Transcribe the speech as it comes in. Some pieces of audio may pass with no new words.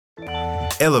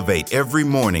Elevate every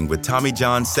morning with Tommy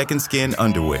John's Second Skin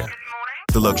underwear.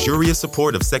 The luxurious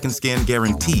support of Second Skin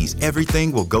guarantees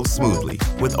everything will go smoothly.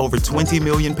 With over 20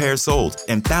 million pairs sold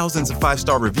and thousands of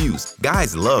 5-star reviews,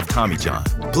 guys love Tommy John.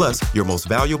 Plus, your most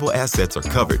valuable assets are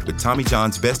covered with Tommy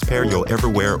John's best pair you'll ever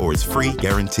wear or its free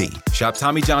guarantee. Shop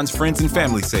Tommy John's Friends and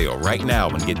Family Sale right now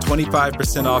and get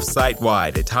 25% off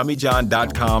site-wide at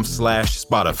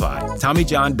TommyJohn.com/Spotify.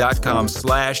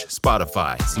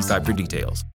 TommyJohn.com/Spotify. See site for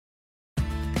details.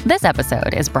 This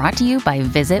episode is brought to you by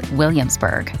Visit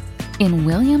Williamsburg. In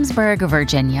Williamsburg,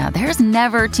 Virginia, there's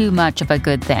never too much of a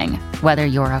good thing. Whether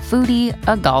you're a foodie,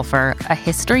 a golfer, a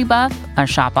history buff, a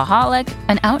shopaholic,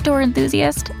 an outdoor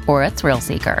enthusiast, or a thrill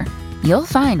seeker, you'll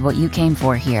find what you came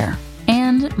for here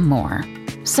and more.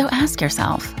 So ask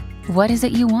yourself, what is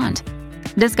it you want?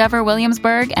 Discover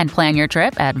Williamsburg and plan your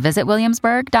trip at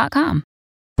visitwilliamsburg.com.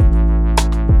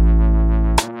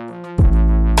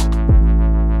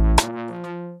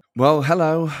 Well,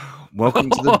 hello. Welcome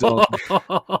to the dog.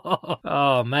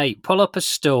 Oh, mate, pull up a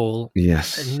stool.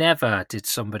 Yes. Never did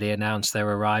somebody announce their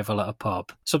arrival at a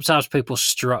pub. Sometimes people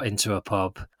strut into a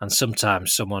pub, and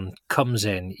sometimes someone comes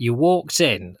in. You walked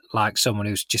in like someone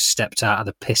who's just stepped out of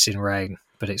the pissing rain,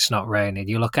 but it's not raining.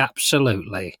 You look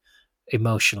absolutely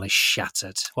emotionally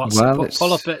shattered.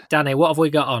 Pull up it, Danny. What have we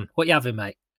got on? What you having,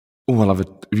 mate? Oh, well, have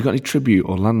you got any tribute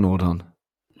or landlord on?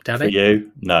 Danny? For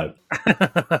you, no.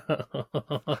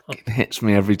 It hits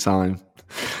me every time.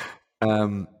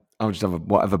 I'll just have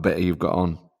whatever bit you've got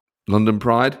on. London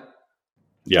Pride?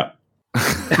 Yeah.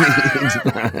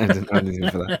 I didn't know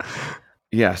anything for that.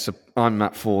 Yeah, so I'm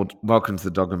Matt Ford. Welcome to the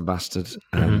Dog and Bastard.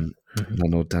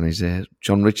 Landlord Danny's here.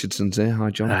 John Richardson's here. Hi,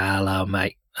 John. Hello,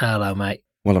 mate. Hello, mate.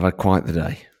 Well, I've had quite the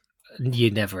day.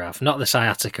 You never have. Not the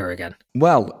sciatica again.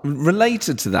 Well,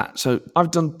 related to that, so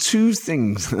I've done two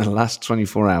things in the last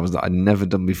 24 hours that I'd never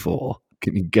done before.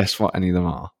 Can you guess what any of them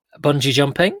are? Bungee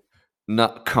jumping? No,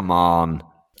 come on.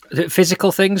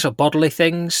 Physical things or bodily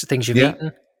things? Things you've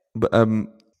eaten? But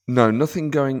no, nothing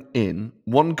going in.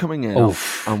 One coming out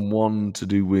and one to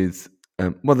do with,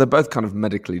 well, they're both kind of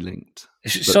medically linked.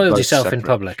 Soiled yourself in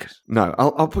public? Issues. No,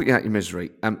 I'll put you out your misery.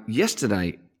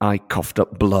 Yesterday, I coughed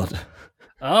up blood.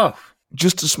 Oh.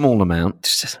 Just a small amount.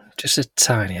 Just a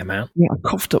tiny amount. Yeah, I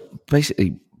coughed up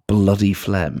basically bloody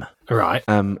phlegm. Right.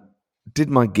 Did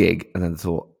my gig and then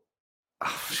thought,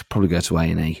 I should probably go to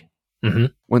A&E. Mm-hmm.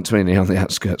 Went to A&E on the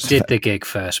outskirts. Did the gig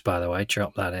first, by the way.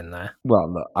 Drop that in there.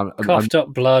 Well, look, Coughed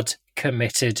up blood,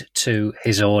 committed to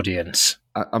his audience.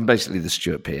 I'm basically the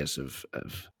Stuart Pearce of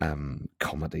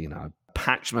comedy. You know, I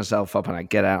patch myself up and I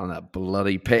get out on that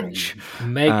bloody pitch.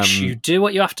 You do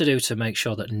what you have to do to make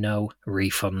sure that no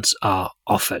refunds are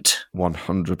offered.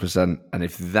 100%. And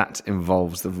if that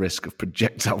involves the risk of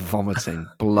projectile vomiting,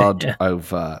 blood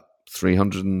over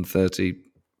 330,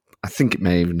 I think it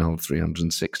may even hold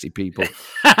 360 people.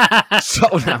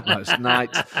 Sold out most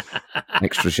nights.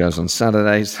 Extra shows on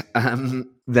Saturdays.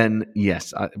 Then,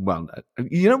 yes.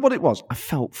 You know what it was? I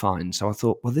felt fine. So I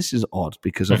thought, well, this is odd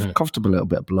because I've coughed up a little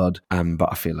bit of blood, but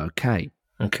I feel okay.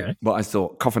 Okay. But I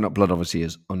thought coughing up blood obviously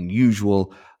is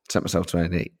unusual. Sent myself to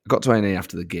A&E. Got to A&E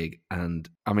after the gig. And,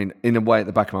 I mean, in a way, at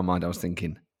the back of my mind, I was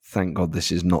thinking, thank God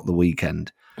this is not the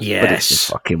weekend. Yes. But it's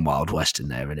the fucking Wild West in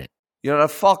there, isn't it? You're a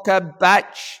fucking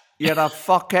bitch. You're a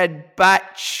fucking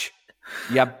bitch.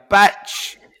 You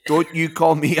bitch. Don't you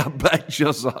call me a bitch. I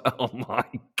was like, oh my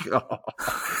God.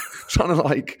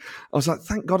 I was like,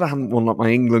 thank God I haven't worn like my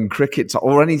England cricket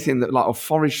or anything that like a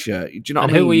Forest shirt. Do you know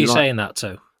what I mean? Who were you saying that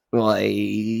to? Why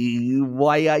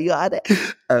are you at it?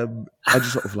 I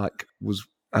just sort of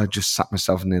I just sat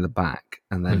myself near the back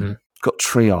and then got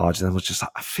triaged and then was just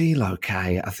like, I feel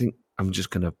okay. I think I'm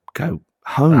just going to go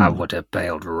home. I would have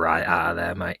bailed right out of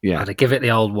there, mate. Yeah. I'd have give it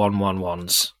the old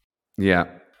 111s. Yeah.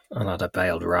 And I'd have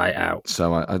bailed right out.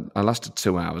 So I lasted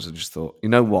 2 hours and just thought, you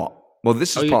know what? Well,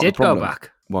 this is you part of did the problem. go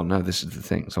back? Well, no, this is the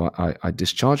thing. So I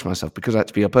discharged myself because I had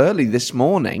to be up early this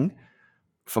morning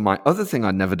for my other thing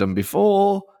I'd never done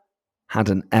before, had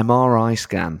an MRI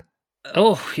scan.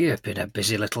 Oh, you've been a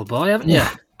busy little boy, haven't you?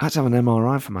 I had to have an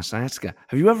MRI for my sciatica.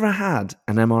 Have you ever had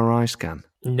an MRI scan?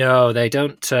 No, they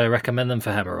don't recommend them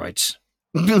for hemorrhoids.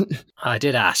 I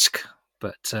did ask,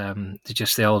 but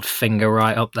just the old finger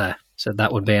right up there. So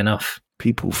that would be enough.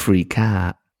 People freak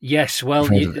out. Yes, well,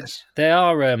 they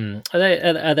are.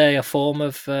 Are they a form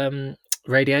of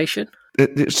radiation?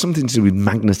 It's something to do with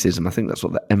magnetism. I think that's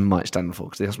what the M might stand for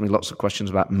because they asked me lots of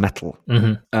questions about metal.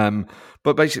 Mm-hmm.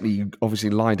 But basically, you obviously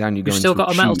lie down. You've still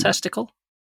got a metal testicle.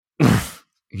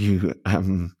 You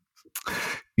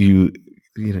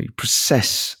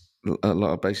process a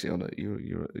lot of basically on it.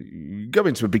 You go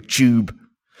into a big tube.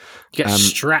 You get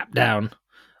strapped down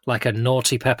Like a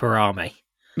naughty pepperami.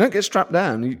 Don't get strapped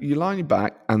down. You lie on your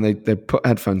back and they put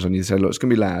headphones on you and say, look, it's going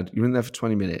to be loud. You're in there for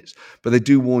 20 minutes. But they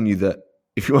do warn you that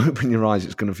if you open your eyes,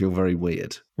 it's going to feel very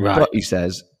weird. Right. But he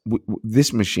says,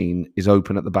 this machine is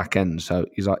open at the back end. So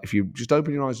he's like, if you just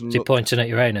open your eyes and Is he look pointing at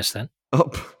Uranus then?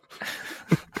 up.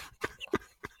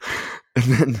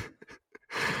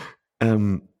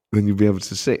 And then you'll be able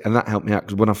to see. And that helped me out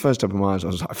because when I first opened my eyes, I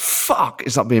was like, fuck,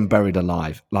 it's like being buried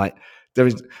alive. Like there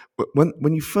is,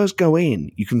 when you first go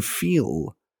in, you can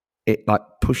feel it like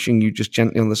pushing you just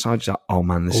gently on the side. You're like, oh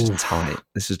man, this is tight.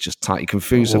 This is just tight. You can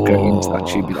feel yourself going into that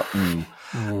tube. You're like,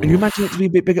 And you imagine it to be a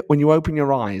bit bigger. When you open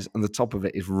your eyes and the top of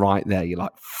it is right there, you're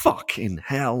like, fucking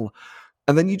hell.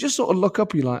 And then you just sort of look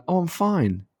up and you're like, oh, I'm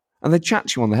fine. And they chat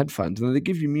to you on the headphones and then they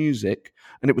give you music.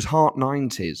 And it was Heart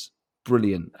 90s.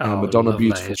 Brilliant. Madonna, lovely.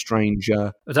 Beautiful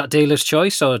Stranger. Was that dealer's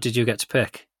choice or did you get to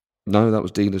pick? No, that was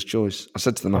dealer's choice. I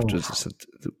said to them afterwards, I said,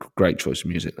 great choice of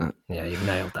music, that. Yeah, you've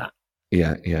nailed that.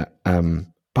 Yeah.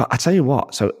 But I tell you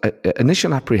what, so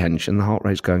initial apprehension, the heart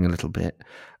rate's going a little bit.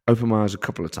 Opened my eyes a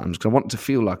couple of times because I wanted to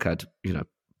feel like I'd,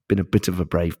 been a bit of a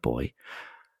brave boy.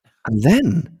 And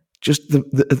then just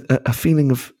a feeling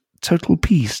of total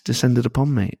peace descended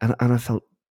upon me. And I felt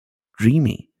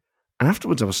dreamy. And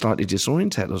afterwards I was slightly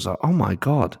disoriented. I was like, oh my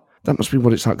God, that must be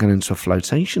what it's like going into a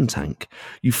flotation tank.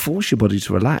 You force your body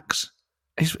to relax.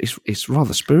 It's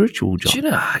rather spiritual, John. Do you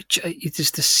know, it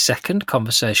is the second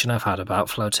conversation I've had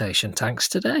about flotation tanks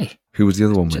today. Who was the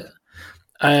other one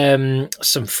with?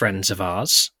 Some friends of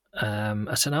ours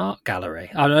at an art gallery.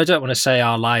 I don't want to say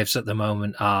our lives at the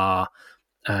moment are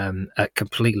at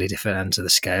completely different ends of the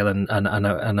scale, and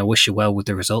I wish you well with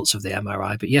the results of the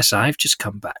MRI. But yes, I've just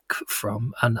come back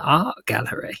from an art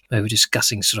gallery. We were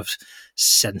discussing sort of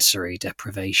sensory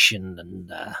deprivation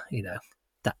and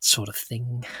that sort of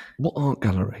thing. What art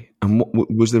gallery? And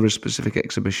what was there a specific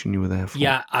exhibition you were there for?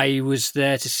 Yeah, I was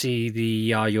there to see the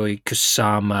Yayoi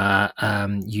Kusama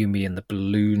Yumi and the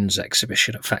Balloons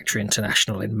exhibition at Factory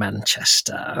International in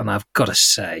Manchester. And I've got to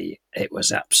say, it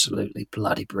was absolutely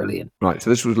bloody brilliant. Right, so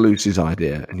this was Lucy's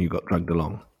idea and you got dragged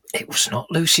along. It was not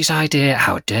Lucy's idea,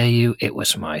 how dare you? It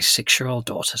was my 6-year-old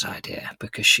daughter's idea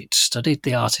because she'd studied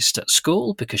the artist at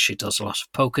school because she does a lot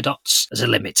of polka dots. There's a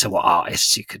limit to what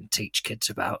artists you can teach kids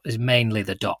about. It's mainly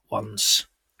the dot ones.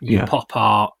 Pop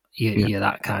art,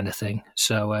 that kind of thing.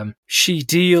 So she's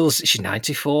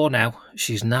 94 now.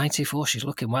 She's 94. She's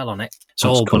looking well on it. It's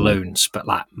all balloons, but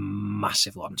like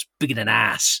massive ones, bigger than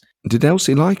ass. Did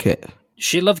Elsie like it?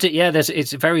 She loved it, yeah.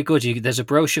 It's very good. There's a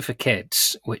brochure for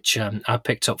kids, which I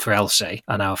picked up for Elsie,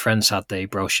 and our friends had the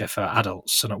brochure for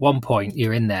adults. And at one point,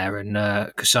 you're in there, and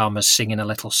Kusama's singing a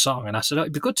little song. And I said,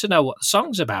 it'd be good to know what the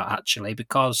song's about, actually,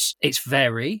 because it's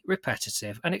very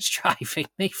repetitive, and it's driving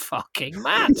me fucking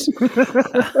mad.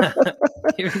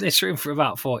 You're in this room for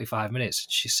about 45 minutes,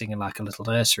 and she's singing like a little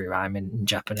nursery rhyme in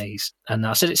Japanese. And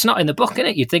I said, it's not in the book,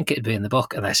 innit? You'd think it'd be in the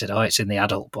book. And they said, it's in the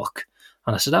adult book.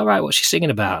 And I said, all right, what's she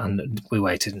singing about? And we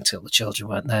waited until the children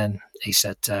went there. And he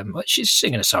said, she's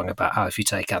singing a song about how if you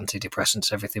take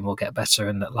antidepressants, everything will get better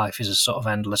and that life is a sort of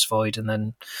endless void. And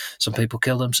then some people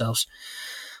kill themselves.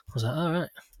 I was like, all right.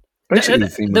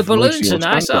 The balloons are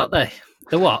nice, aren't they?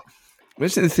 The what?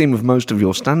 Where's the theme of most of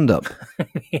your stand-up?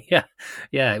 Yeah.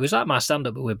 It was like my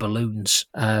stand-up, but with balloons.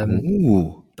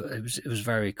 Ooh. But it was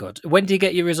very good. When do you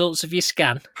get your results of your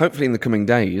scan? Hopefully in the coming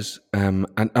days. And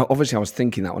obviously I was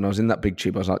thinking that when I was in that big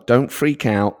tube, I was like, don't freak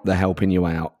out. They're helping you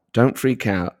out. Don't freak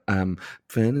out. Fell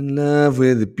in love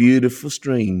with a beautiful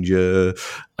stranger.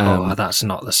 That's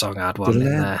not the song I'd want in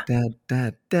there.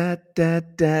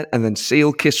 And then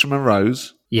Seal, Kiss from a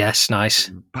Rose. Yes, nice.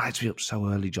 Bites me up so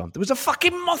early, John. There was a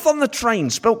fucking moth on the train.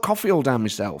 Spilt coffee all down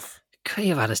myself.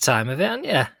 You've had a time of it, haven't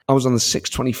you? I was on the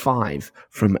 6:25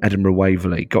 from Edinburgh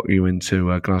Waverley. Got you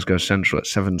into Glasgow Central at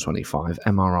 7:25.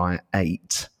 MRI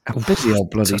 8. A busy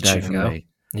old bloody day for me.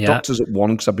 Yeah. Doctors at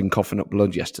 1 because I've been coughing up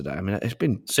blood yesterday. I mean, it's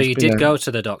been... So you did go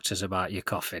to the doctors about your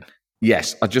coughing?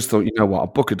 Yes, I just thought, you know what, I'll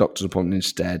book a doctor's appointment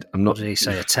instead. I'm not. What did he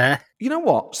say, a tear? You know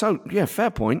what? So, yeah, fair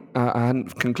point. I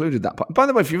hadn't concluded that. By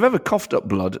the way, if you've ever coughed up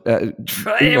blood...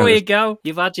 Here we go.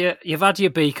 You've had your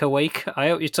beaker week. I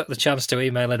hope you took the chance to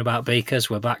email in about beakers.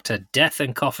 We're back to death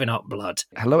and coughing up blood.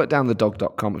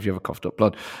 hello@downthedog.com if you ever coughed up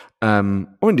blood.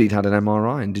 Or indeed had an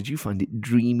MRI. And did you find it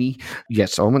dreamy?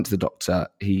 Yes, so I went to the doctor.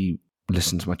 He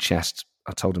listened to my chest.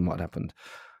 I told him what had happened.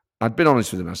 I'd been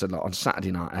honest with him. I said, look, on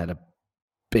Saturday night, I had a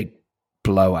big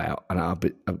blowout and I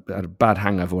had a bad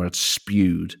hangover where I'd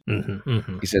spewed.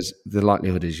 He says, the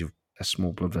likelihood is you've a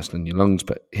small blood vessel in your lungs,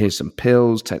 but here's some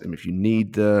pills, take them if you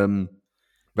need them.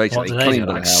 Basically, what do they do,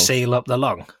 like seal up the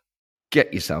lung?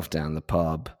 Get yourself down the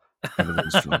pub,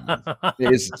 Everything's fine.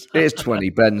 It is 20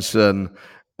 Benson.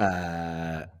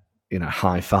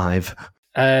 High five.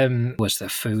 Was there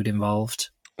food involved?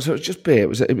 So it's just beer.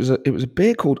 It was a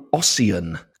beer called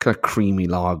Ossian, kind of creamy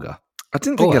lager. I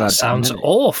didn't think that sounds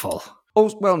awful. Oh,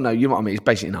 well, no, you know what I mean. It's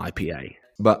basically an IPA.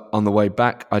 But on the way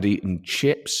back, I'd eaten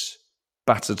chips,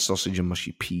 battered sausage, and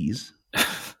mushy peas.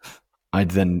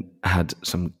 I'd then had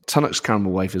some Tunnocks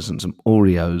caramel wafers and some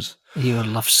Oreos. You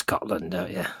love Scotland,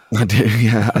 don't you? I do,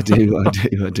 yeah, I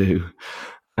do.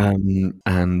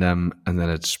 And then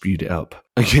I'd spewed it up.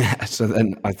 Yeah, so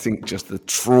then I think just the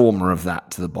trauma of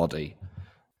that to the body.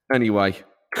 Anyway,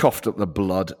 coughed up the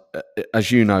blood.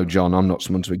 As you know, John, I'm not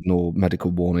someone to ignore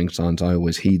medical warning signs. I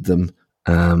always heed them.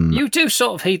 You do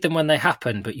sort of heed them when they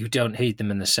happen, but you don't heed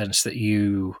them in the sense that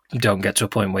you don't get to a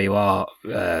point where you are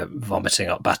vomiting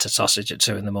up battered sausage at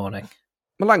 2 a.m. Well,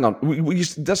 hang on.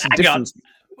 That's the difference.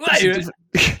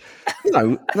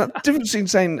 That difference in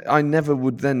saying I never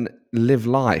would then live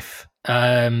life.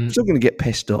 I'm still going to get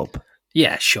pissed up.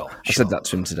 Yeah, sure. I said that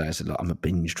to him today. I said, look, I'm a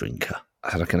binge drinker.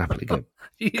 I said, I can happily go.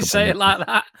 You say it like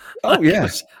that? Oh, yeah.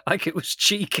 Like it was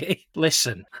cheeky.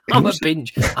 Listen, I'm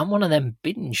one of them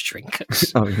binge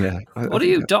drinkers. Oh, yeah. What do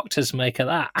you doctors make of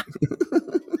that?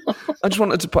 I just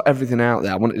wanted to put everything out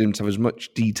there. I wanted him to have as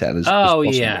much detail as possible. Oh,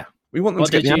 yeah. We want them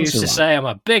to get the answer. What did you used to say? I'm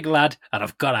a big lad and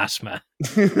I've got asthma.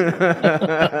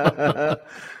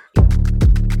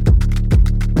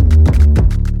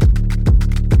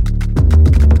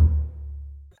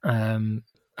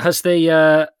 Has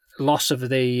the loss of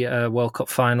the World Cup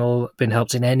final been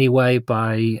helped in any way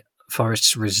by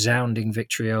Forest's resounding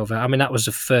victory over... I mean, that was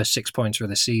the first 6-pointer of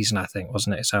the season, I think,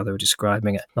 wasn't it? It's how they were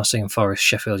describing it. Nottingham Forest,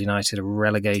 Sheffield United, a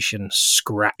relegation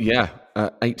scrap. Yeah,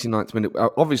 89th minute.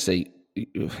 Obviously,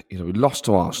 we lost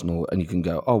to Arsenal, and you can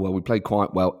go, oh, well, we played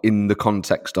quite well in the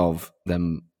context of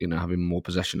them, having more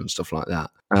possession and stuff like that.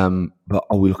 But,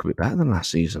 we look a bit better than last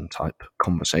season type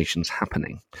conversations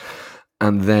happening.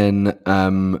 And then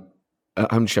at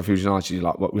home to Sheffield United, you're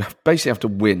like, well, we basically have to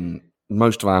win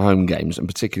most of our home games, and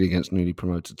particularly against newly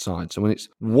promoted sides. So when it's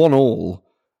 1-1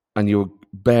 and you're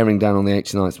bearing down on the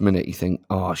 89th minute, you think,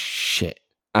 oh, shit.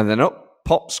 And then up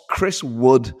pops Chris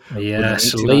Wood.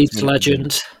 Yes, Leeds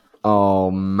legend. Oh,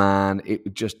 man, it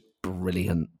was just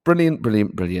brilliant.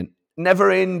 Brilliant.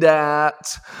 Never in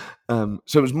that. So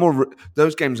it was more,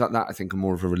 those games like that, I think, are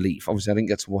more of a relief. Obviously, I didn't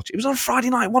get to watch it. It was on Friday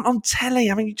night, it went on telly.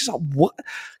 I mean, you just like, what?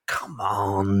 Come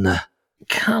on. But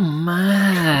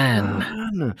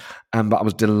I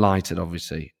was delighted,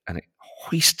 obviously, and it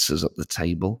hoists us up the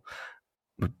table.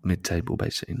 We're mid-table,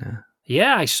 basically, now.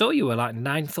 Yeah, I saw you were like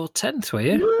 9th or 10th, were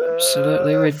you?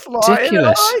 Absolutely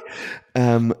ridiculous.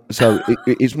 So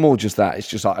it's more just that. It's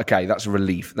just like, okay, that's a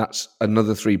relief. That's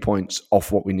another 3 points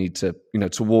off what we need to,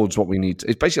 towards what we need to.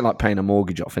 It's basically like paying a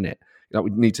mortgage off, isn't it? Like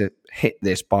we need to hit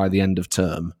this by the end of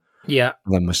term. Yeah.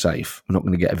 Then we're safe. We're not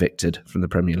going to get evicted from the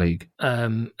Premier League.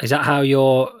 Is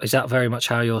that very much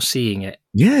how you're seeing it?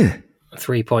 Yeah.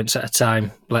 3 points at a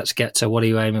time. Let's get to, what are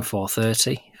you aiming for?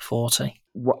 30, 40?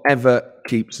 Whatever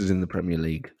keeps us in the Premier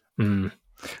League. Mm.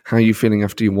 How are you feeling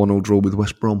after your 1-1 draw with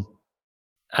West Brom?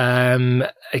 I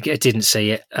didn't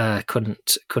see it.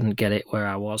 Couldn't get it where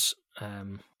I was.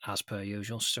 As per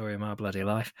usual, story of my bloody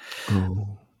life.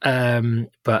 Oh.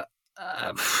 But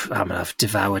I've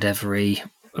devoured every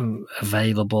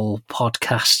available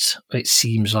podcast. It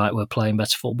seems like we're playing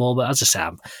better football, but as I say,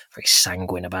 I'm very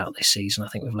sanguine about this season. I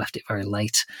think we've left it very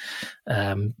late.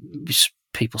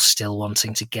 People still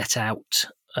wanting to get out.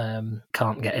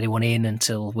 Can't get anyone in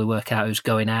until we work out who's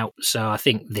going out. So I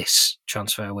think this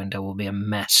transfer window will be a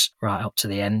mess right up to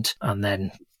the end. And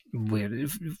then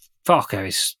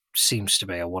Farke seems to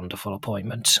be a wonderful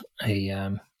appointment. He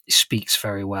speaks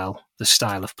very well. The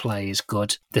style of play is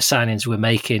good. The signings we're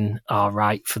making are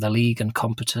right for the league and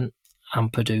competent.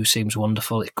 Ampadu seems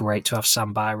wonderful. It's great to have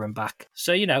Sam Byron back.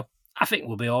 So, I think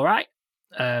we'll be all right.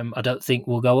 I don't think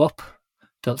we'll go up.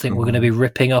 Don't think we're going to be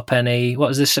ripping up any... What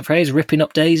was this phrase? Ripping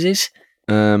up daisies?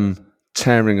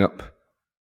 Tearing up.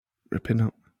 Ripping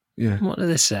up. Yeah. What do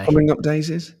they say? Pulling up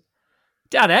daisies?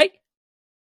 Daddy?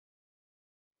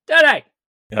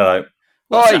 Hello.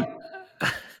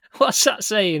 What's that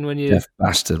saying when you... Deaf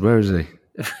bastard, where is he?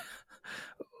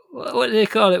 What do they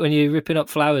call it when you're ripping up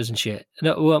flowers and shit?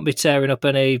 No, we won't be tearing up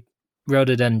any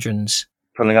rhododendrons.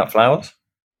 Pulling up flowers?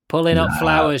 Pulling up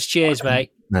flowers. Cheers,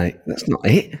 mate. Mate, that's not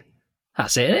it.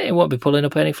 That's it, isn't it? It won't be pulling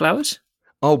up any flowers.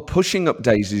 Oh, pushing up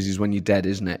daisies is when you're dead,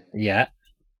 isn't it? Yeah.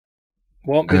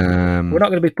 Won't be. We're not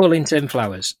going to be pulling 10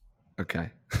 flowers. Okay.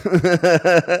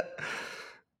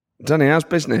 Danny, how's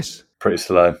business? Pretty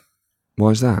slow.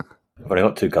 Why is that? I've only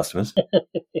got 2 customers.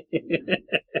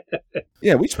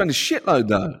 Yeah, we spend a shitload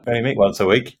though. I only meet once a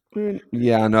week.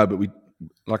 Yeah, I know, but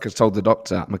like I told the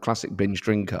doctor, I'm a classic binge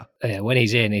drinker. Yeah, when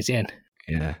he's in, he's in.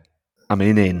 Yeah, I'm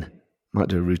in. Might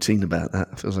do a routine about that.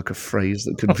 It feels like a phrase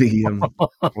that could be.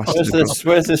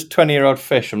 Where's this 20-year-old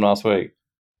fish from last week?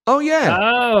 Oh yeah.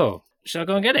 Oh, shall I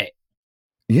go and get it?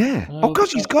 Yeah. Oh God,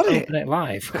 he's got it. Open it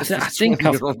live. I think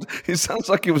it sounds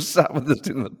like he was sat with us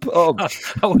in the pub.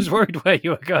 I was worried where you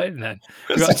were going then.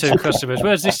 You got 2 customers.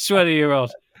 Where's this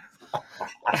 20-year-old?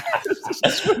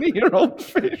 This 20-year-old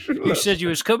fish. You said you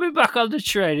was coming back on the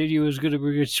train and you was going to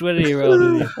bring a 20-year-old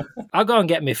with you. I'll go and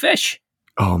get me fish.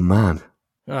 Oh man.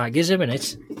 All right, give us a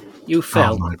minute. You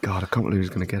fell. Oh my God, I can't believe he's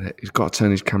going to get it. He's got to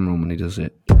turn his camera on when he does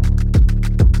it.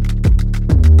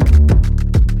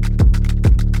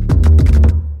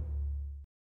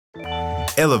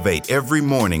 Elevate every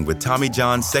morning with Tommy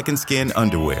John's Second Skin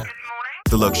underwear.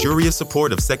 The luxurious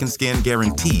support of Second Skin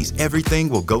guarantees everything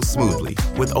will go smoothly.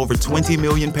 With over 20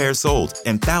 million pairs sold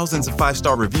and thousands of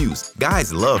 5-star reviews,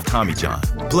 guys love Tommy John.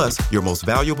 Plus, your most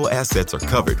valuable assets are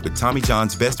covered with Tommy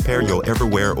John's best pair you'll ever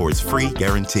wear or its free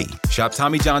guarantee. Shop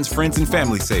Tommy John's Friends and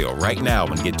Family Sale right now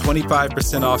and get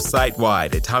 25% off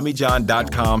site-wide at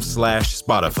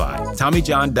TommyJohn.com/Spotify.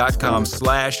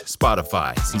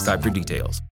 TommyJohn.com/Spotify. See site for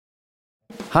details.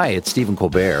 Hi, it's Stephen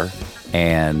Colbert,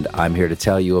 and I'm here to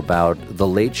tell you about The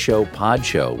Late Show Pod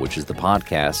Show, which is the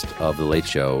podcast of The Late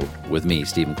Show with me,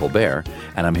 Stephen Colbert,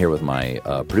 and I'm here with my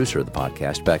producer of the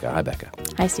podcast, Becca. Hi, Becca.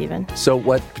 Hi, Stephen. So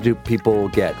what do people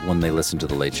get when they listen to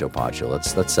The Late Show Pod Show?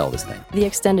 Let's sell this thing. The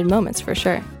extended moments, for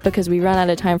sure, because we run out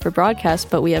of time for broadcast,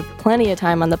 but we have plenty of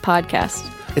time on the podcast.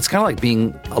 It's kind of like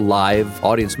being a live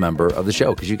audience member of the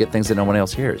show because you get things that no one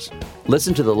else hears.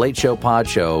 Listen to The Late Show Pod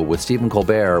Show with Stephen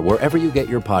Colbert wherever you get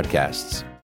your podcasts.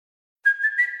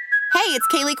 Hey, it's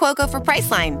Kaylee Cuoco for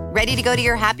Priceline. Ready to go to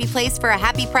your happy place for a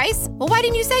happy price? Well, why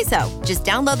didn't you say so? Just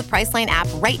download the Priceline app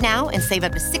right now and save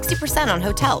up to 60% on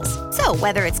hotels. So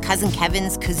whether it's Cousin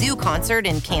Kevin's Kazoo Concert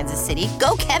in Kansas City,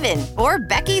 go Kevin, or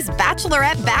Becky's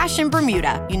Bachelorette Bash in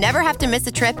Bermuda, you never have to miss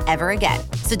a trip ever again.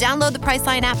 So download the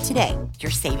Priceline app today.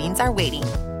 Your savings are waiting.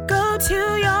 Go to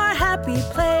your happy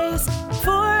place for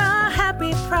a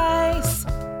happy price.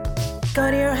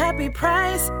 Go to your happy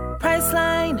price,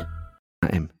 Priceline.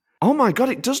 Oh my God,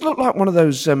 it does look like one of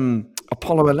those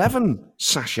Apollo 11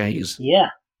 sachets. Yeah.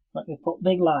 Let me put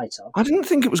big light on. I didn't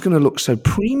think it was going to look so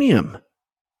premium. I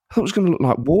thought it was going to look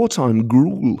like wartime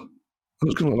gruel. I thought it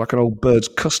was going to look like an old bird's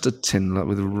custard tin like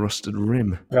with a rusted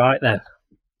rim. Right then.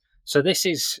 So this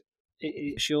is,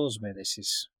 it assures me this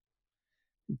is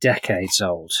decades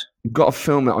old. You've got to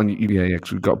film it on your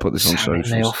because we've got to put this on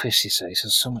socials. In the office, you see, so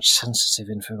there's so much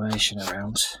sensitive information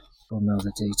around. We'll know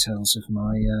the details of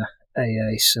my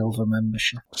AA Silver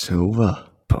membership. Silver?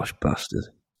 Posh bastard.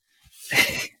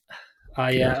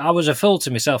 I was a fool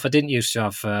to myself. I didn't used to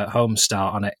have home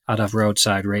start on it. I'd have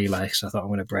roadside relay, so I thought I'm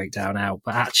going to break down out.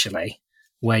 But actually,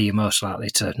 where you're most likely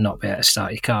to not be able to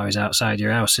start your car is outside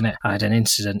your house, innit? I had an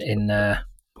incident in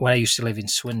when I used to live in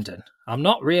Swindon. I'm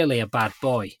not really a bad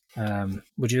boy.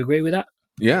 Would you agree with that?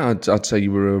 Yeah, I'd say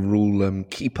you were a rule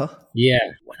keeper.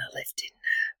 Yeah. When I lived in...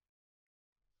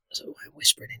 so I'm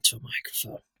whispering into a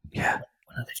microphone. Yeah.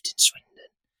 When I lived in Swindon.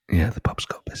 Yeah, the pub's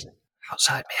got busy.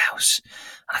 Outside my house.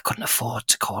 And I couldn't afford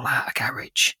to call out a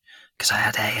garage because I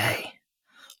had AA.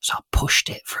 So I pushed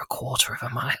it for a quarter of a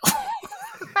mile.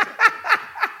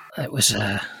 It was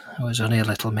only a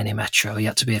little mini metro. You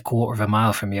had to be a quarter of a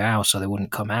mile from your house or they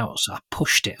wouldn't come out. So I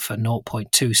pushed it for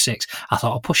 0.26. I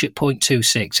thought I'll push it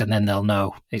 0.26 and then they'll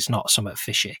know it's not something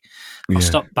fishy. I'll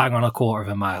stop bang on a quarter of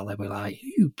a mile. They'll be like,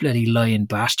 you bloody lying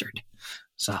bastard.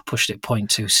 So I pushed it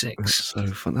 0.26. That's so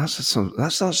fun.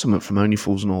 That's something from Only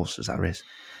Fools and Horses, that is.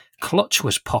 Clutch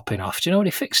was popping off. Do you know what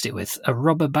he fixed it with? A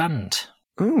rubber band.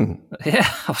 Oh. Yeah,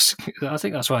 I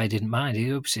think that's why he didn't mind.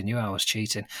 He obviously knew I was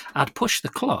cheating. I'd push the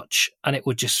clutch and it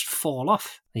would just fall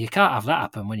off. You can't have that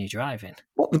happen when you're driving.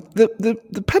 What,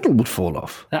 the pedal would fall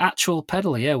off? The actual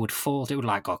pedal, yeah, would fall. It would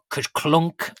like go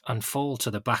clunk and fall to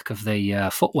the back of the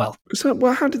footwell. So,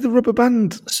 well, how did the rubber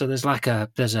band... So there's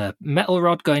a metal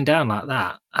rod going down like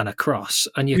that and across,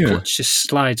 and your clutch just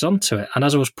slides onto it. And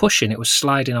as I was pushing, it was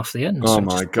sliding off the end. Oh, so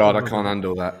my God, I can't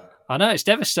handle that. I know, it's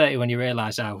devastating when you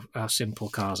realise how simple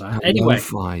cars are. Anyway.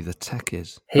 Lo-fi the tech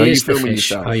is. Here's the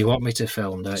fish. Yourself? Oh, you want me to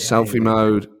film, don't you? Selfie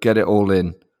mode, get it all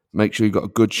in. Make sure you've got a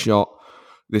good shot.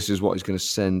 This is what is going to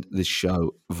send this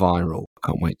show viral.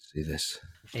 Can't wait to see this.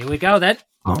 Here we go then.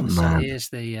 Oh, so man. Here's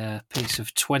the piece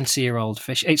of 20-year-old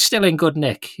fish. It's still in good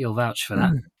nick. You'll vouch for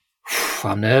that.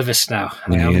 I'm nervous now.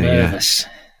 I'm nervous.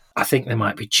 I think there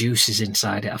might be juices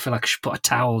inside it. I feel like I should put a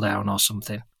towel down or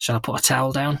something. Shall I put a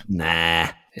towel down? Nah.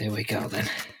 Here we go then.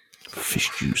 Fish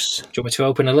juice. Do you want me to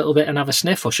open a little bit and have a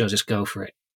sniff, or shall I just go for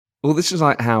it? Well, this is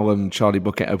like how Charlie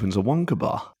Bucket opens a Wonka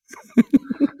bar.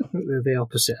 With the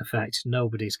opposite effect.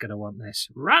 Nobody's going to want this.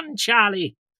 Run,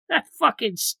 Charlie! That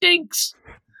fucking stinks!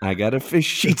 I got a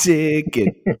fishy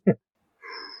ticket.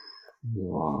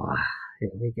 Whoa. Here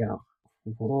we go.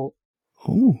 Whoa.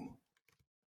 Ooh.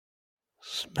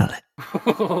 Smell it.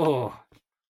 Oh.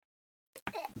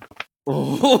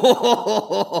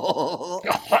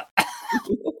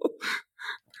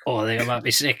 Oh, I think I might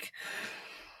be sick.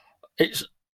 It's...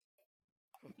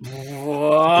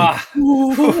 Whoa.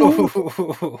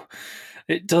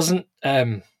 It doesn't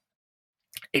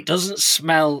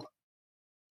smell...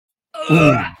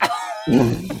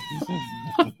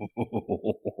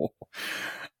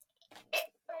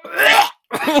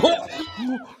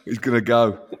 He's going to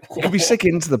go. You could be sick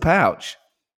into the pouch.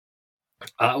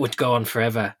 That would go on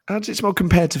forever. How does it smell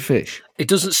compared to fish? It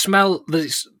doesn't smell that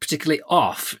it's particularly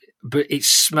off, but it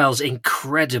smells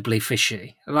incredibly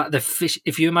fishy. Like the fish,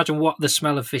 if you imagine what the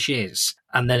smell of fish is,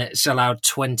 and then it's allowed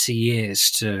 20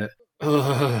 years to...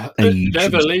 it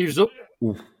never leaves up.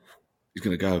 Ooh. He's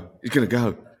going to go. He's going to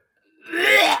go.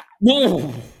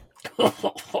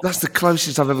 That's the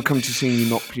closest I've ever come to seeing you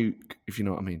not puke, if you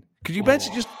know what I mean. Could you bear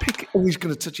to just pick it? Oh, he's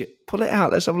going to touch it. Pull it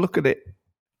out. Let's have a look at it.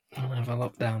 I'll have a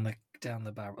look down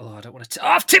the barrel. Oh, I don't want to...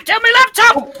 I've tipped out my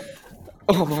laptop!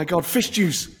 Oh, my God. Fish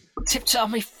juice. Tipped out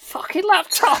my fucking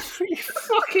laptop. You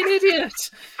fucking idiot.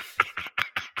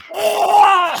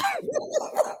 Oh,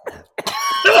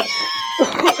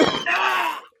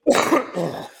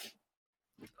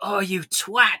 oh, you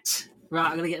twat. Right,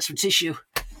 I'm going to get some tissue.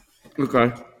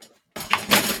 Okay.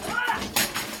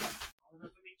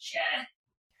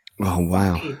 Oh,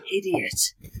 wow. You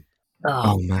idiot.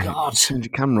 Oh, Oh, man. God. Turn your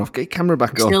camera off. Get your camera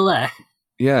back on. Still there?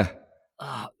 Yeah.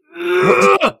 Oh.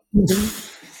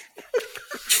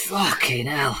 Fucking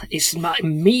hell. It's my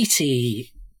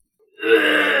meaty.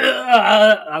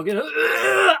 I'm going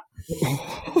to...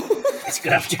 It's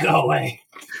going to have to go away.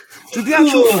 Did the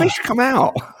actual fish come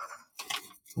out?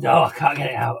 No, I can't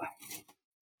get it out.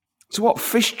 So what,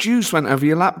 fish juice went over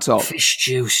your laptop? Fish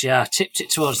juice, yeah. I tipped it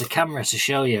towards the camera to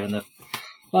show you, and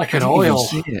like an I didn't even oil.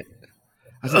 see it.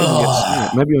 I didn't even get to see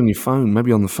it. Maybe on your phone,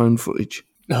 maybe on the phone footage.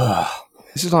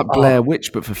 This is like Blair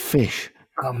Witch, but for fish.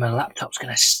 God, my laptop's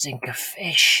going to stink of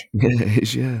fish. Yeah, it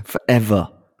is, yeah. Forever.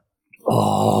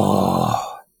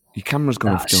 Oh. Your camera's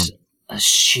gone off, John. That's the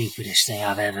stupidest thing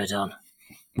I've ever done.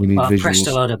 We need I visuals. pressed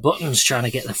a load of buttons trying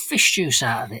to get the fish juice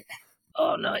out of it.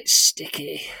 Oh, no, it's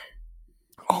sticky.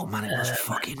 Oh, man, it must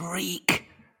fucking reek.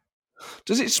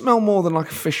 Does it smell more than like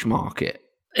a fish market?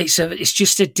 It's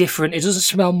just a different... It doesn't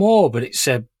smell more, but it's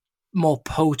a more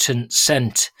potent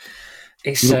scent.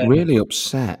 You look really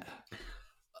upset.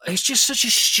 It's just such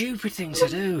a stupid thing to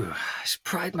do. I just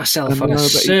pride myself on a but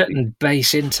certain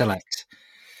base intellect.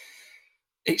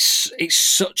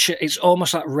 It's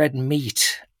almost like red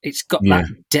meat. It's got that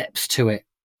depth to it.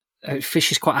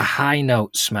 Fish is quite a high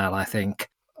note smell, I think.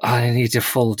 I need a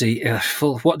full.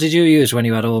 What did you use when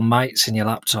you had all mites in your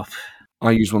laptop?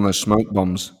 I used one of those smoke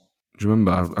bombs. Do you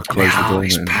remember? I closed the door.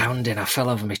 It's pounding. I fell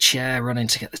over my chair running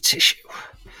to get the tissue.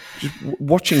 Just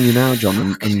watching you now,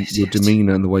 John, and your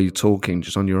demeanour and the way you're talking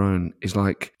just on your own is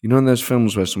like, you know, in those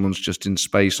films where someone's just in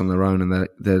space on their own and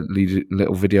they're leading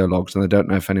little video logs and they don't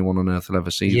know if anyone on Earth will ever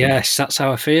see them. Yes, that's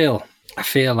how I feel. I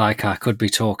feel like I could be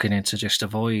talking into just a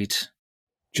void.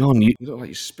 John, you look like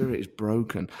your spirit is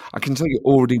broken. I can tell you're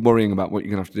already worrying about what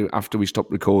you're going to have to do after we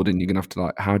stop recording. You're going to have to,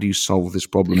 like, how do you solve this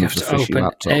problem You with have the to fishy open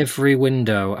laptop? every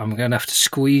window. I'm going to have to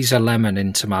squeeze a lemon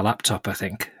into my laptop, I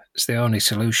think. It's the only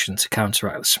solution to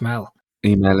counteract the smell.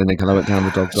 Email in at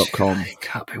hello@downthedog.com. I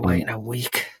can't be waiting a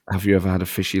week. Have you ever had a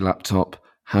fishy laptop?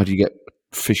 How do you get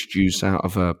fish juice out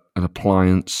of an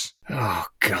appliance? Oh,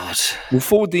 God. We'll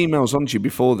forward the emails on to you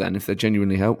before then if they're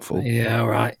genuinely helpful. Yeah, all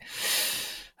right.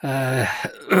 I've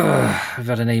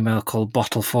had an email called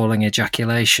Bottle Falling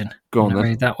Ejaculation. Go on, Can I then.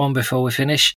 read that one before we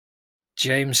finish?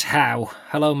 James Howe.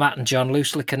 Hello, Matt and John.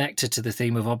 Loosely connected to the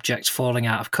theme of objects falling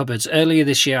out of cupboards. Earlier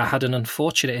this year, I had an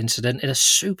unfortunate incident in a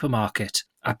supermarket.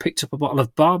 I picked up a bottle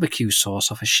of barbecue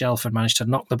sauce off a shelf and managed to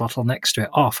knock the bottle next to it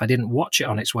off. I didn't watch it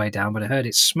on its way down, but I heard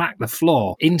it smack the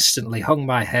floor. Instantly hung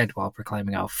my head while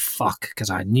proclaiming, "Oh, fuck,"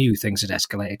 because I knew things had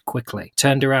escalated quickly.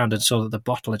 Turned around and saw that the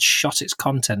bottle had shot its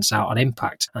contents out on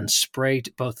impact and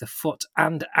sprayed both the foot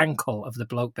and ankle of the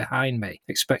bloke behind me.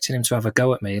 Expecting him to have a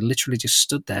go at me, he literally just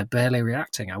stood there, barely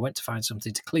reacting. I went to find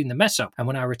something to clean the mess up, and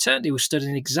when I returned, he was stood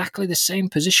in exactly the same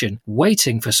position,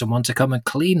 waiting for someone to come and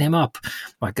clean him up.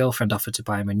 My girlfriend offered to buy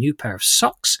buy him a new pair of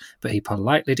socks, but he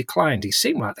politely declined. He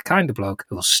seemed like the kind of bloke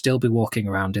who will still be walking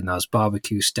around in those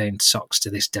barbecue-stained socks to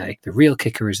this day. The real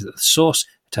kicker is that the sauce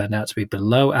turned out to be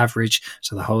below average,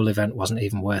 so the whole event wasn't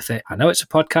even worth it. I know it's a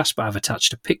podcast, but I've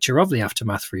attached a picture of the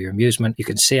aftermath for your amusement. You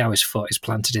can see how his foot is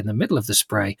planted in the middle of the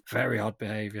spray. Very odd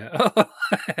behaviour.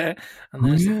 And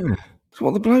there's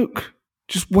What, the bloke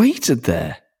just waited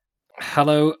there?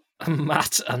 Hello,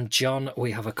 Matt and John.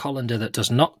 We have a colander that does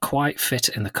not quite fit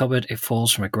in the cupboard. It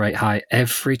falls from a great height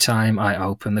every time I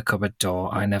open the cupboard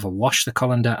door. I never wash the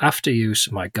colander after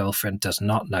use. My girlfriend does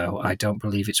not know. I don't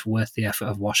believe it's worth the effort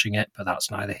of washing it, but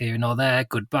that's neither here nor there.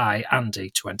 Goodbye,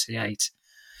 Andy, 28.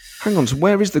 Hang on, so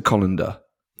where is the colander?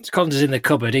 The colander's in the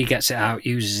cupboard. He gets it out,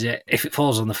 uses it. If it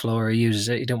falls on the floor, he uses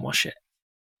it. He don't wash it.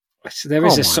 So there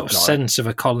is a sort of sense of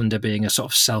a colander being a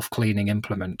sort of self-cleaning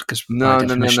implement because No.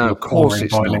 Of course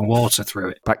it's boiling water through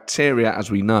it. Bacteria,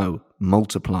 as we know,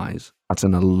 multiplies at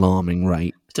an alarming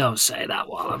rate. Don't say that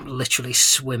while I'm literally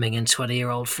swimming in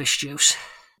 20-year-old fish juice.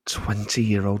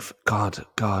 20-year-old... God.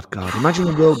 Imagine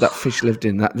the world that fish lived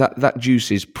in. That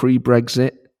juice is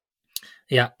pre-Brexit.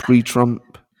 Yeah.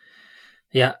 Pre-Trump.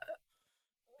 Yeah.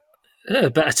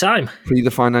 Better time. Pre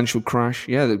the financial crash.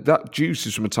 Yeah, that juice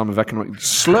is from a time of economic...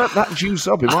 Slurp that juice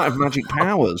up. It might have magic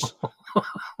powers.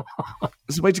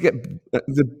 It's a way to get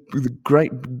the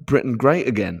Great Britain great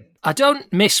again. I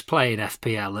don't miss playing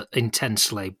FPL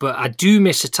intensely, but I do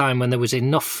miss a time when there was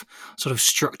enough sort of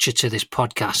structure to this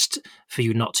podcast for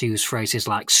you not to use phrases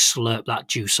like slurp that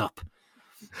juice up.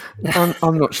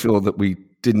 I'm not sure that we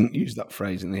didn't use that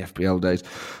phrase in the FPL days.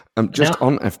 On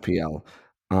FPL...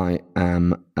 I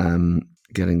am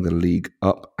getting the league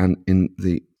up, and in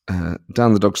the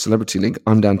Down the Dog Celebrity League,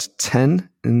 I'm down to 10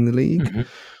 in the league. Mm-hmm.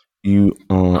 You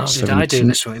are. How did I do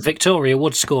this week? Victoria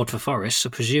Wood scored for Forest, so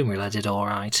presumably I did all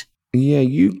right. Yeah,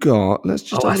 you got. Let's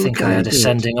just. I think I had a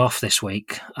sending off this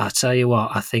week. I tell you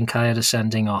what, I think I had a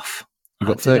sending off. You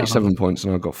got 37 points,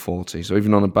 and I got 40. So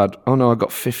even on a bad, I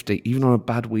got 50. Even on a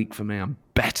bad week for me, I'm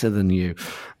better than you.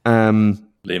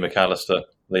 Lee McAllister.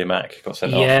 Lee Mack got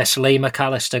sent off. Yes, Lee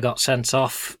McAllister got sent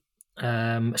off.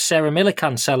 Sarah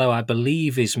Miller-Cancelo, I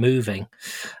believe, is moving.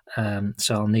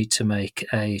 So I'll need to make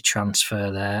a transfer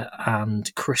there.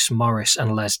 And Chris Morris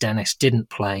and Les Dennis didn't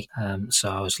play. So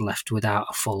I was left without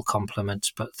a full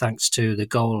complement. But thanks to the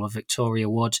goal of Victoria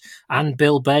Wood and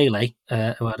Bill Bailey,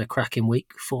 who had a cracking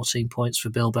week, 14 points for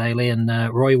Bill Bailey. And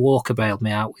Roy Walker bailed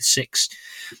me out with 6.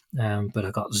 But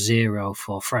I got 0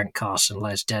 for Frank Carson,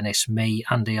 Les Dennis, me,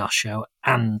 Andy Osho,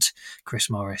 and Chris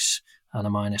Morris. And a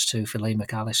 -2 for Lee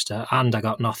McAllister. And I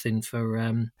got nothing for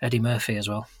Eddie Murphy as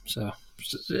well. So,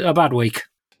 a bad week.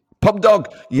 Pub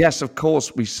Dog! Yes, of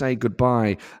course, we say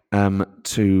goodbye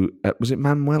to... was it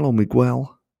Manuel or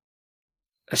Miguel?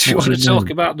 Do you want to talk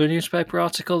about the newspaper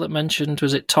article that mentioned...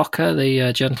 Was it Tocker,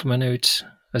 the gentleman who'd...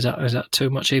 Is that too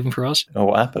much even for us? Oh,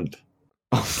 what happened?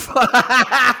 Oh,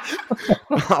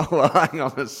 hang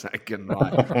on a second.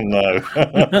 Right. Oh, no.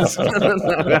 No,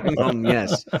 hang on,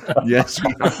 yes. Yes,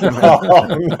 we have to. Oh,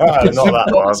 no, not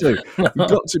that one. We've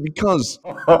got to because...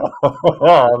 Oh,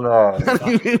 no.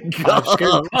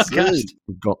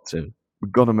 We've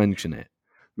got to mention it.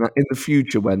 Now, in the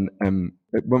future, when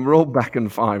we're all back and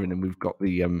firing and we've got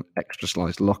the extra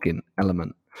slice lock-in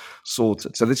element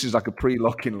sorted. So this is like a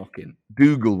pre-lock-in.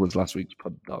 Google was last week's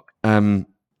Pub Dog.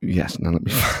 Yes, now let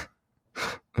me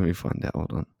find out.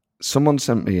 Hold on. Someone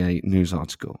sent me a news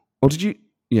article. Or did you?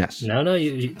 Yes. No,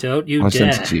 you don't. I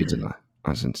sent it to you, didn't I?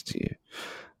 I sent it to you.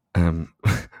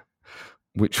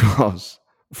 Which was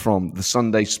from the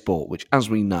Sunday Sport, which,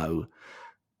 as we know,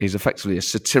 is effectively a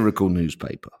satirical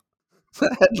newspaper.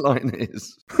 The headline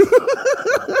is...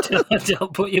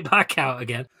 Don't put your back out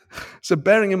again. So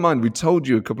bearing in mind, we told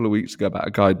you a couple of weeks ago about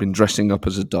a guy who'd been dressing up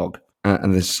as a dog.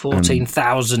 And this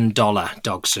 $14,000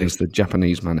 dog suit. It's the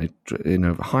Japanese man in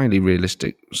a highly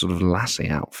realistic sort of lassie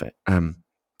outfit.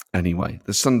 Anyway,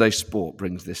 the Sunday Sport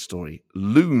brings this story.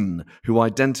 Loon, who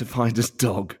identified as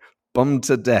dog, bummed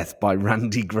to death by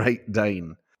Randy Great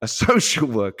Dane. A social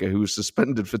worker who was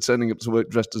suspended for turning up to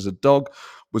work dressed as a dog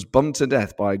was bummed to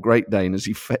death by a Great Dane as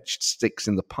he fetched sticks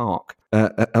in the park.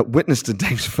 A witness to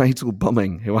Dave's fatal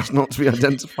bumming, who asked not to be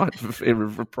identified for fear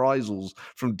of reprisals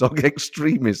from dog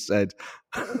extremists, said,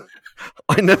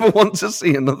 I never want to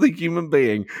see another human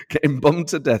being getting bummed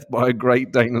to death by a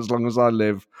Great Dane as long as I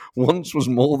live. Once was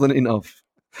more than enough.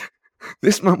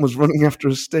 This man was running after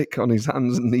a stick on his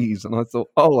hands and knees, and I thought,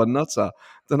 oh, a nutter.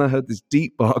 Then I heard this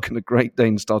deep bark and a Great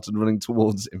Dane started running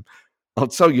towards him. I'll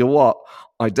tell you what,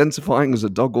 identifying as a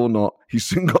dog or not, he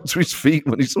soon got to his feet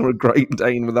when he saw a Great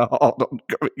Dane with a heart on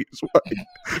going his way.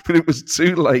 But it was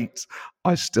too late.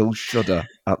 I still shudder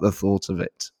at the thought of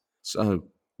it. So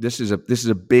this is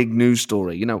a big news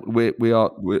story. You know, we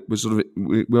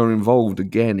are involved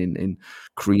again in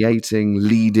creating,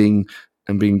 leading,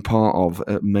 and being part of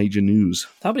major news.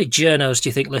 How many journos do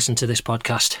you think listen to this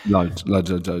podcast?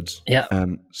 Loads. Yeah.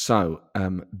 So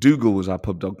Dougal was our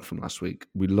pub dog from last week.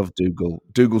 We love Dougal.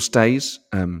 Dougal stays.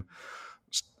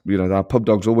 You know, our pub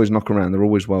dogs always knock around. They're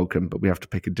always welcome, but we have to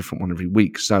pick a different one every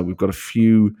week. So we've got a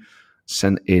few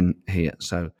sent in here.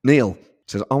 So Neil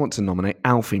says, I want to nominate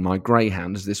Alfie, my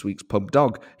greyhound, as this week's pub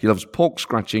dog. He loves pork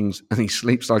scratchings and he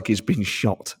sleeps like he's been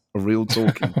shot. A real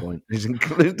talking point. He's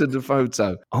included a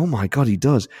photo. Oh my God, he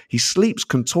does. He sleeps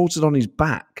contorted on his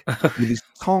back with his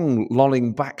tongue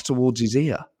lolling back towards his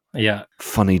ear. Yeah.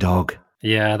 Funny dog.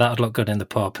 Yeah, that would look good in the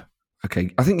pub.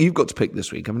 Okay, I think you've got to pick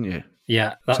this week, haven't you?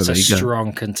 Yeah, that's a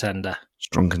strong contender.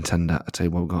 Strong contender. I tell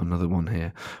you what, we've got another one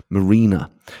here.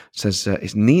 Marina says,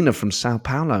 it's Nina from Sao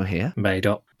Paulo here. Made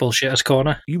up. Bullshitter's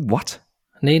corner. You what?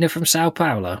 Nina from Sao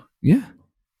Paulo? Yeah.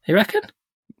 You reckon?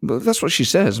 Well, that's what she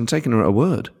says. I'm taking her at her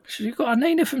word. So you've got a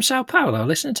Nina from Sao Paulo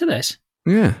listening to this?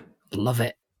 Yeah. Love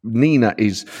it. Nina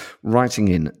is writing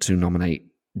in to nominate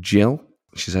Jill.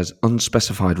 She says,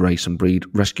 unspecified race and breed,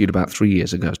 rescued about 3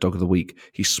 years ago as dog of the week.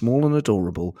 He's small and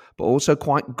adorable, but also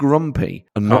quite grumpy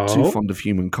and not too fond of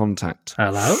human contact.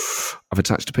 Hello? I've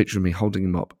attached a picture of me holding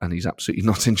him up and he's absolutely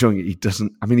not enjoying it.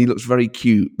 He looks very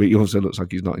cute, but he also looks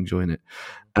like he's not enjoying it.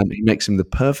 He makes him the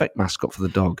perfect mascot for the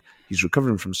dog. He's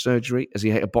recovering from surgery as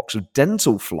he ate a box of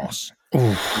dental floss. He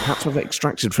had to have it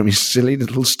extracted from his silly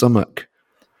little stomach.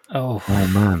 Oh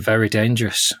man. Very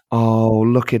dangerous. Oh,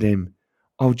 look at him.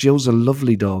 Oh, Jill's a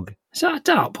lovely dog. Is that a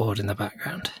dartboard in the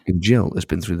background? And Jill has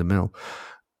been through the mill.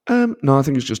 No, I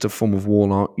think it's just a form of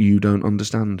wall art you don't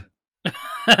understand.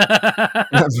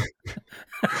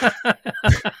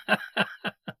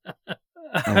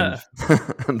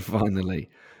 And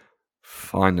finally.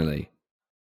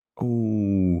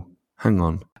 Oh, hang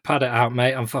on. Pad it out,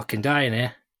 mate. I'm fucking dying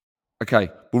here. Okay,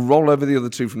 we'll roll over the other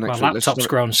two from next My week. laptop's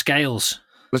grown scales.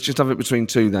 Let's just have it between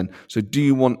two then. So do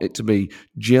you want it to be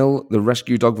Jill, the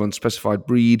rescue dog of unspecified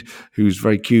breed, who's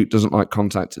very cute, doesn't like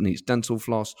contact and eats dental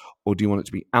floss? Or do you want it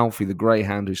to be Alfie, the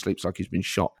greyhound, who sleeps like he's been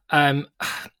shot?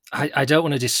 I don't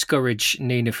want to discourage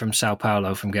Nina from Sao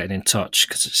Paulo from getting in touch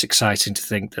because it's exciting to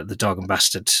think that the Dog and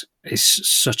Bastard is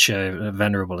such a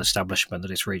venerable establishment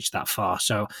that it's reached that far.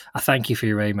 So I thank you for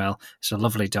your email. It's a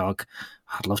lovely dog.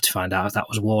 I'd love to find out if that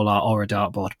was wall art or a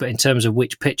dartboard. But in terms of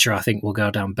which picture I think will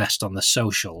go down best on the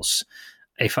socials,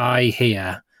 if I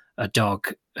hear a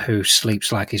dog who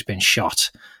sleeps like he's been shot,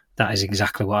 that is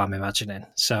exactly what I'm imagining.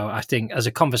 So I think as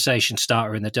a conversation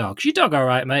starter in the dog, is your dog all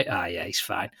right, mate? Ah, yeah, he's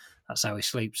fine. That's how he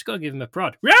sleeps. Got to give him a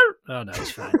prod. Oh, no,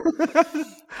 he's fine.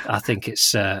 I think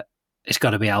it's got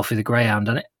to be Alfie the greyhound,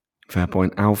 isn't it? Fair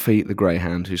point. Alfie the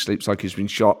greyhound, who sleeps like he's been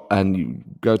shot. And you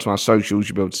go to our socials,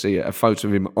 you'll be able to see a photo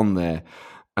of him on there.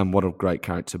 And what a great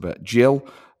character. But Jill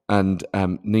and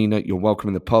Nina, you're welcome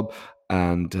in the pub.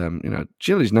 And,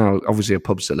 Jill is now obviously a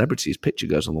pub celebrity. His picture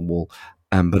goes on the wall.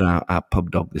 But our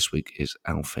pub dog this week is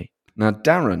Alfie. Now,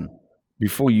 Darren,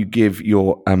 before you give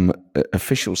your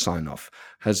official sign-off,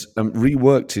 has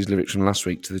reworked his lyrics from last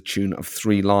week to the tune of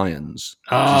Three Lions.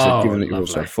 Oh, given that you're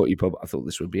also a footy pub, I thought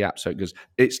this would be apt. So it goes,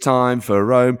 it's time for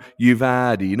Rome, you've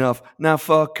had enough, now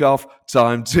fuck off,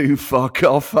 time to fuck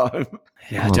off home.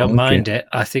 Yeah, I don't mind it.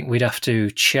 I think we'd have to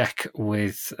check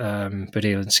with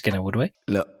Badil and Skinner, would we?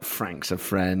 Look, Frank's a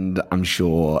friend. I'm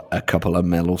sure a couple of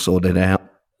men will sort it out.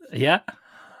 Yeah.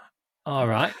 All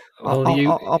right. Well,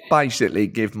 I'll basically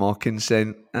give my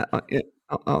consent. I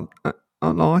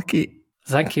like it.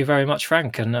 Thank you very much,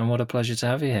 Frank, and what a pleasure to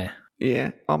have you here.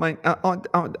 Yeah, I mean,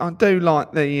 I do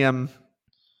like the old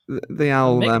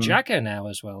Mick Jagger now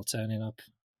as well turning up.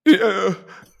 Yeah.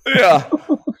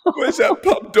 Where's that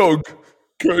pub dog,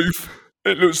 Keith?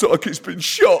 It looks like it's been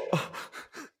shot.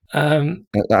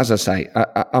 As I say,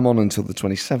 I'm on until the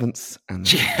 27th,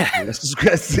 and let's go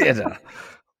to theatre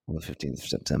on the 15th of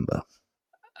September.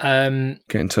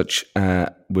 Get in touch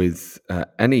with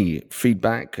any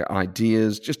feedback,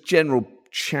 ideas, just general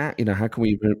chat. How can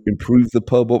we improve the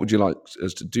pub? What would you like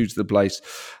us to do to the place?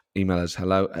 Email us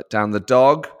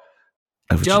hello@downthedog.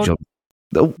 Over to John.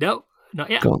 No, not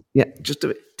yet. Go on. Yeah, just do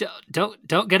it.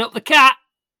 Don't get up the cat.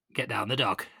 Get down the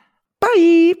dog.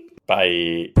 Bye.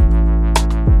 Bye.